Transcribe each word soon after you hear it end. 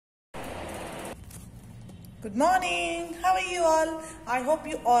Good morning. How are you all? I hope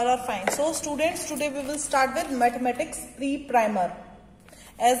you all are fine. So students, today we will start with mathematics pre-primer.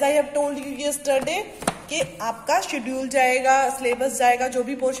 As I have told you yesterday कि आपका schedule जाएगा, syllabus जाएगा, जो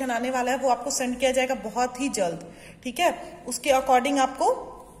भी portion आने वाला है वो आपको सेंड किया जाएगा बहुत ही जल्द. ठीक है, उसके अकॉर्डिंग आपको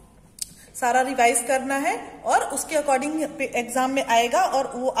सारा रिवाइज करना है और उसके अकॉर्डिंग एग्जाम में आएगा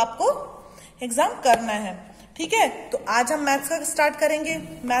और वो आपको एग्जाम करना है. ठीक है, तो आज हम मैथ्स का स्टार्ट करेंगे.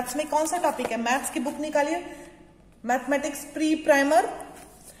 मैथ्स में कौन सा टॉपिक है? मैथ्स की बुक निकालिए, मैथमेटिक्स प्री प्राइमर.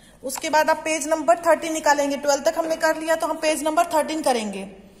 उसके बाद आप पेज नंबर 13 निकालेंगे. 12 तक हमने कर लिया तो हम पेज नंबर 13 करेंगे.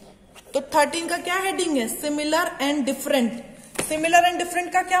 तो 13 का क्या हेडिंग है? Similar and different. Similar and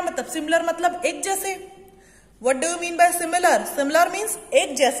different का क्या मतलब? सिमिलर मतलब एक जैसे. What do you mean by similar? Similar means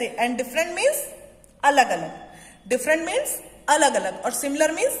एक जैसे एंड डिफरेंट मीन्स अलग अलग. डिफरेंट मीन्स अलग अलग और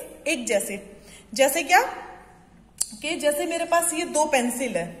सिमिलर मीन्स एक जैसे. जैसे क्या कि जैसे मेरे पास ये दो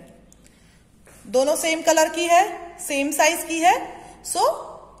पेंसिल है, दोनों सेम कलर की है, सेम साइज की है, सो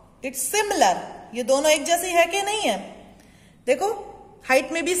इट्स सिमिलर. ये दोनों एक जैसी है कि नहीं है? देखो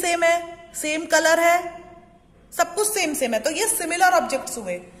हाइट में भी सेम है, सेम कलर है, सब कुछ सेम सेम है, तो ये सिमिलर ऑब्जेक्ट्स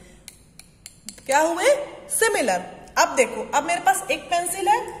हुए. क्या हुए? सिमिलर. अब देखो, अब मेरे पास एक पेंसिल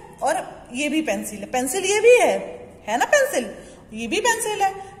है और ये भी पेंसिल है. पेंसिल ये भी है ना? पेंसिल ये भी पेंसिल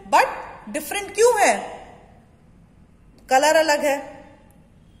है, बट डिफरेंट क्यों है? कलर अलग है,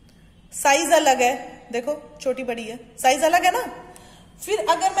 साइज अलग है. देखो छोटी बड़ी है, साइज अलग है ना. फिर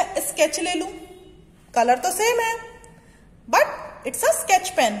अगर मैं स्केच ले लूं, कलर तो सेम है but it's a sketch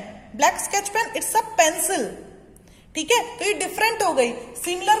pen, black sketch pen, it's a pencil. ठीक है, तो ये डिफरेंट हो गई.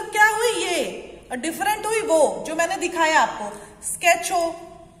 सिमिलर क्या हुई ये, और डिफरेंट हुई वो जो मैंने दिखाया आपको. स्केच हो,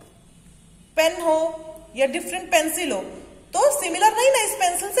 पेन हो या डिफरेंट पेंसिल हो, तो सिमिलर नहीं ना. इस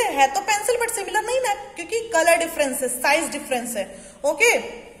पेंसिल से है तो पेंसिल बट सिमिलर नहीं ना, क्योंकि कलर डिफरेंस है, साइज डिफरेंस है. Okay,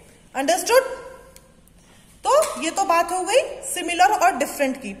 understood. तो ये तो बात हो गई सिमिलर और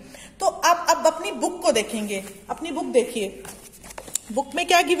डिफरेंट की. तो आप अब अपनी बुक को देखेंगे. अपनी बुक देखिए, बुक में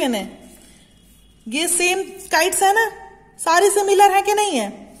क्या गिवन है? ये सेम काइट्स है ना, सारी सिमिलर है कि नहीं है?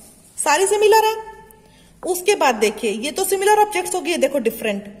 सारी सिमिलर है. उसके बाद देखिए, ये तो सिमिलर ऑब्जेक्ट्स हो गए. देखो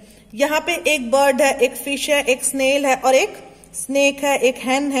डिफरेंट, यहाँ पे एक बर्ड है, एक फिश है, एक स्नेल है और एक स्नेक है, एक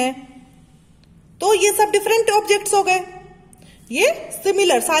हैन है. तो ये सब डिफरेंट ऑब्जेक्ट्स हो गए. ये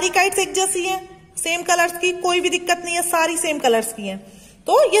सिमिलर, सारी काइट्स एक जैसी हैं, सेम कलर्स की, कोई भी दिक्कत नहीं है, सारी सेम कलर्स की हैं.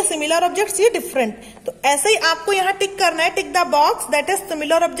 तो ये सिमिलर ऑब्जेक्ट्स, ये डिफरेंट. तो ऐसे ही आपको यहाँ टिक करना है. Tick the box that is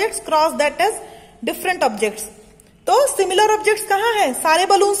similar objects, cross that is different objects. तो सिमिलर ऑब्जेक्ट्स कहाँ है? सारे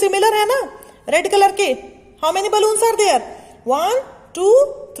बलून सिमिलर है ना, रेड कलर के. How many balloons are there? 1 2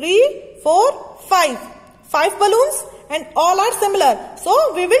 3 4 5. 5 balloons and all are similar. So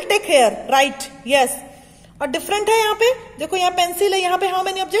we will take here, right? Yes. और different है यहाँ पे. देखो यहाँ पेंसिल है, यहाँ पे हाउ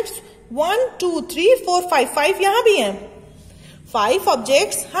मेनी ऑब्जेक्ट्स? 1 2 3 4 5. 5 यहाँ भी हैं. 5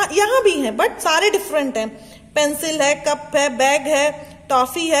 ऑब्जेक्ट्स हाँ यहाँ भी हैं, बट सारे डिफरेंट हैं. पेंसिल है, कप है, बैग है,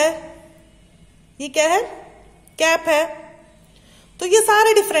 टॉफी है, ये क्या है? कैप है. तो ये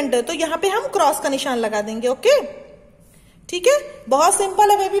सारे डिफरेंट है. तो यहाँ पे हम क्रॉस का निशान लगा देंगे. ओके, ठीक है. बहुत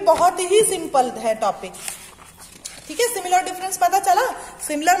सिंपल है बेबी, बहुत ही सिंपल है टॉपिक. ठीक है, सिमिलर डिफरेंस पता चला.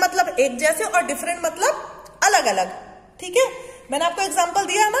 सिमिलर मतलब एक जैसे और डिफरेंट मतलब अलग अलग. ठीक है, मैंने आपको एग्जांपल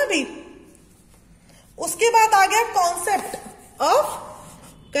दिया ना अभी. उसके बाद आ गया concept of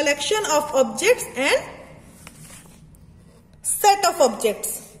collection of objects and set of objects.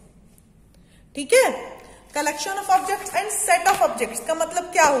 ठीक है, collection of objects and set of objects का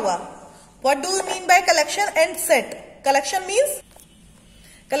मतलब क्या हुआ? What do you mean by collection and set? Collection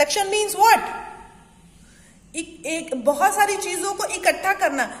means what? एक बहुत सारी चीजों को इकट्ठा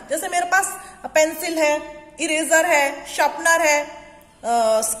करना. जैसे मेरे पास पेंसिल है, इरेजर है, शार्पनर है,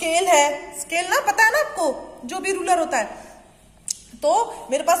 स्केल है. स्केल ना पता है ना आपको, जो भी रूलर होता है. तो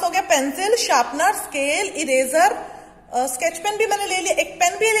मेरे पास हो गया pencil, sharpener, scale, eraser, sketch pen भी मैंने ले लिया, एक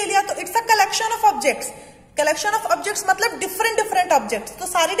पेन भी ले लिया. तो it's a collection of objects. Collection of objects मतलब डिफरेंट डिफरेंट ऑब्जेक्ट्स. तो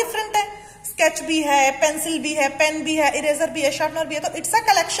सारे डिफरेंट है. स्केच भी है, पेंसिल भी है, पेन भी है, इरेजर भी है, शार्पनर भी है. तो it's a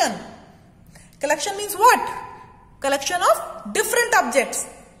collection. Collection means what? Collection of different objects.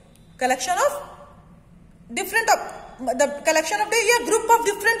 Collection of different, collection of या ग्रुप ऑफ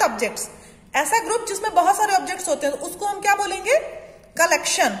डिफरेंट ऑब्जेक्ट्स. ऐसा ग्रुप जिसमें बहुत सारे ऑब्जेक्ट्स होते हैं, तो उसको हम क्या बोलेंगे?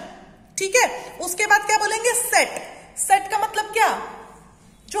 कलेक्शन. ठीक है, उसके बाद क्या बोलेंगे? सेट. सेट का मतलब क्या?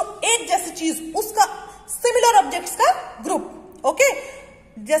 जो एक जैसी चीज, उसका सिमिलर ऑब्जेक्ट्स का ग्रुप. ओके,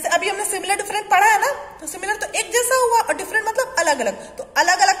 जैसे अभी हमने सिमिलर डिफरेंट पढ़ा है ना, तो सिमिलर तो एक जैसा हुआ और डिफरेंट मतलब अलग अलग. तो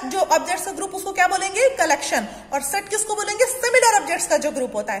अलग अलग जो ऑब्जेक्ट्स का ग्रुप, उसको क्या बोलेंगे? कलेक्शन. और सेट किसको बोलेंगे? सिमिलर ऑब्जेक्ट्स का जो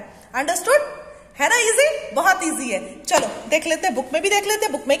ग्रुप होता है. अंडरस्टूड है ना? इजी, बहुत इजी है. चलो देख लेते हैं, बुक में भी देख लेते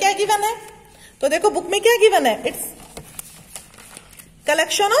हैं. बुक में क्या गिवन है? तो देखो बुक में क्या गिवन है, इट्स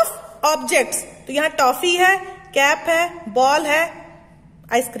कलेक्शन ऑफ ऑब्जेक्ट्स। तो यहाँ टॉफी है, कैप है, बॉल है,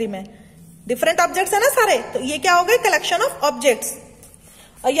 आइसक्रीम है, डिफरेंट ऑब्जेक्ट्स है ना सारे, तो ये क्या हो गए, कलेक्शन ऑफ ऑब्जेक्ट्स।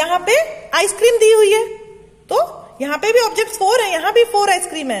 और यहाँ पे आइसक्रीम दी हुई है, तो यहाँ पे भी ऑब्जेक्ट्स 4 है, यहाँ भी 4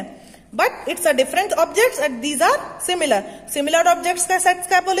 आइसक्रीम है, but it's a different objects and these are similar. Similar objects का सेट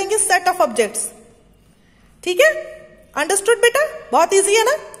क्या बोलेंगे, सेट ऑफ ऑब्जेक्ट्स। ठीक है, अंडरस्टूड बेटा, बहुत इजी है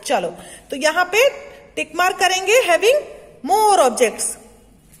ना। चलो, तो यहाँ पे टिक मार्क करेंगे हैविंग मोर ऑब्जेक्ट्स।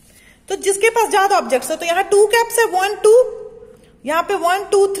 तो जिसके पास ज्यादा ऑब्जेक्ट्स है, तो यहाँ 2 कैप्स है, 1 2, यहाँ पे 1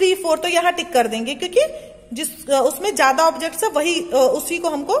 2 3 4, तो यहाँ टिक कर देंगे क्योंकि जिस उसमें ज्यादा ऑब्जेक्ट्स है वही उसी को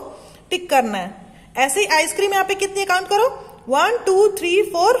हमको टिक करना है। ऐसे ही आइसक्रीम यहाँ पे कितनी काउंट करो, 1 2 3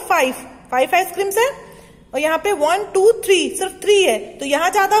 4 5 आइसक्रीम्स है, और यहाँ पे 1 2 3 सिर्फ 3 है, तो यहाँ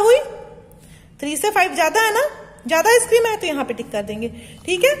ज्यादा हुई, 3 से 5 ज्यादा है ना, ज्यादा आइसक्रीम है, तो यहाँ पे टिक कर देंगे।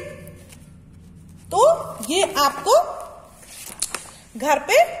 ठीक है, तो ये आपको घर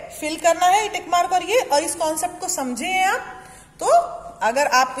पे फिल करना है टिक मार्क और ये, और इस कॉन्सेप्ट को समझे हैं आप। तो अगर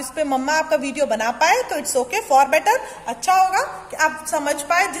आप इस पे मम्मा आपका वीडियो बना पाए तो इट्स ओके, फॉर बेटर, अच्छा होगा कि आप समझ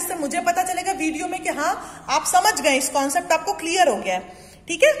पाए, जिससे मुझे पता चलेगा वीडियो में कि हाँ आप समझ गए, इस कॉन्सेप्ट आपको क्लियर हो गया है।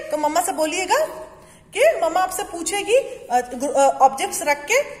 ठीक है, तो मम्मा से बोलिएगा कि मम्मा आपसे पूछेगी ऑब्जेक्ट्स रख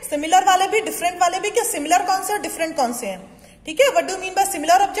के, सिमिलर वाले भी डिफरेंट वाले भी, कि सिमिलर कौन से और डिफरेंट कौन से हैं। ठीक है, what do mean by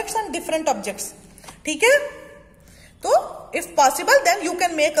similar objects and different objects. ठीक है, तो if possible then you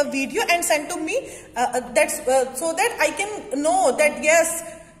can make a video and send to me that's so that I can know that yes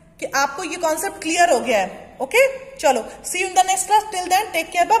कि आपको ये कॉन्सेप्ट क्लियर हो गया है। Okay, चलो, see you in the next class, till then take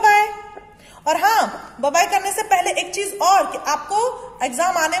care, bye bye। और हाँ, bye bye करने से पहले एक चीज और, कि आपको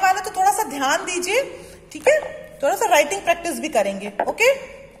एग्जाम आने वाला, तो थोड़ा सा ध्यान दीजिए। ठीक है, थोड़ा सा राइटिंग प्रैक्टिस भी करेंगे। ओके।